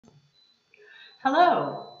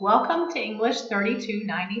Hello, welcome to English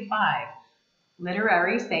 3295,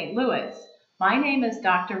 Literary St. Louis. My name is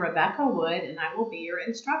Dr. Rebecca Wood and I will be your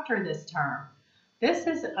instructor this term. This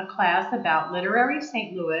is a class about Literary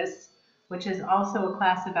St. Louis, which is also a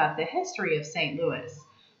class about the history of St. Louis.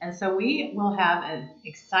 And so we will have an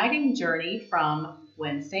exciting journey from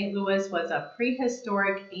when St. Louis was a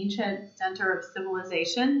prehistoric ancient center of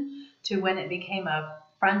civilization to when it became a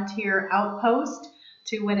frontier outpost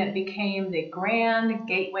to when it became the grand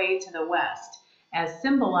gateway to the west, as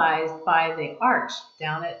symbolized by the arch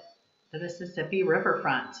down at the Mississippi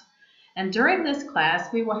riverfront. And during this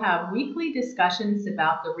class, we will have weekly discussions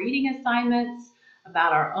about the reading assignments,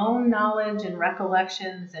 about our own knowledge and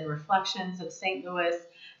recollections and reflections of St. Louis,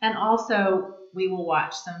 and also we will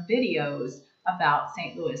watch some videos about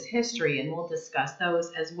St. Louis history, and we'll discuss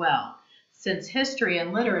those as well, since history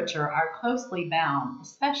and literature are closely bound,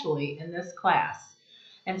 especially in this class.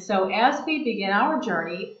 And so as we begin our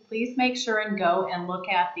journey, please make sure and go and look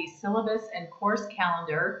at the syllabus and course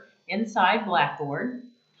calendar inside Blackboard.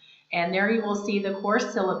 And there you will see the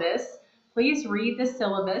course syllabus. Please read the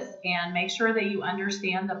syllabus and make sure that you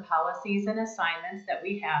understand the policies and assignments that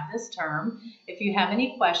we have this term. If you have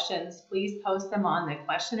any questions, please post them on the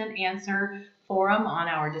question and answer forum on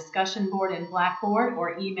our discussion board in Blackboard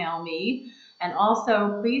or email me. And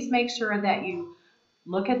also, please make sure that you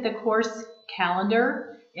look at the course calendar.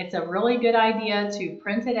 It's a really good idea to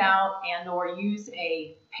print it out and or use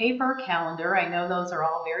a paper calendar. I know those are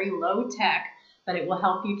all very low tech, but it will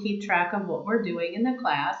help you keep track of what we're doing in the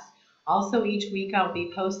class. Also, each week I'll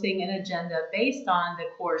be posting an agenda based on the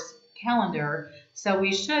course calendar, so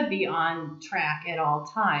we should be on track at all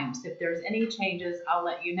times. If there's any changes, I'll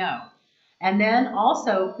let you know. And then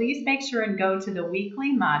also, please make sure and go to the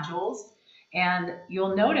weekly modules. And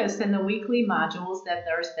you'll notice in the weekly modules that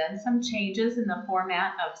there's been some changes in the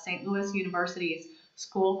format of St. Louis University's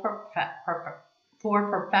School for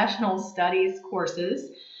Professional Studies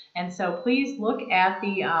courses. And so please look at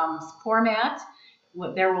the format.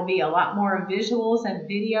 There will be a lot more visuals and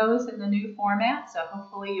videos in the new format, so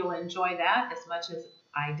hopefully you'll enjoy that as much as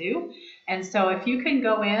I do. And so if you can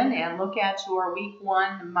go in and look at your week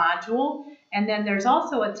 1 module, and then there's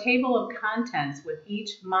also a table of contents with each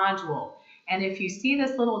module. And if you see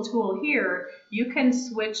this little tool here, you can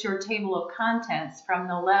switch your table of contents from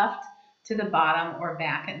the left to the bottom or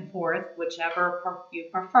back and forth, whichever you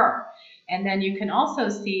prefer. And then you can also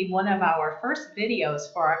see one of our first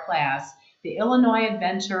videos for our class, the Illinois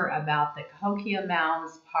adventure about the Cahokia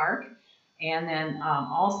Mounds Park. And then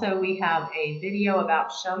also we have a video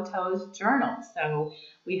about Shoto's journal. So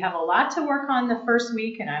we have a lot to work on the first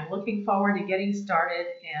week, and I'm looking forward to getting started.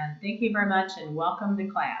 And thank you very much and welcome to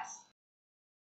class.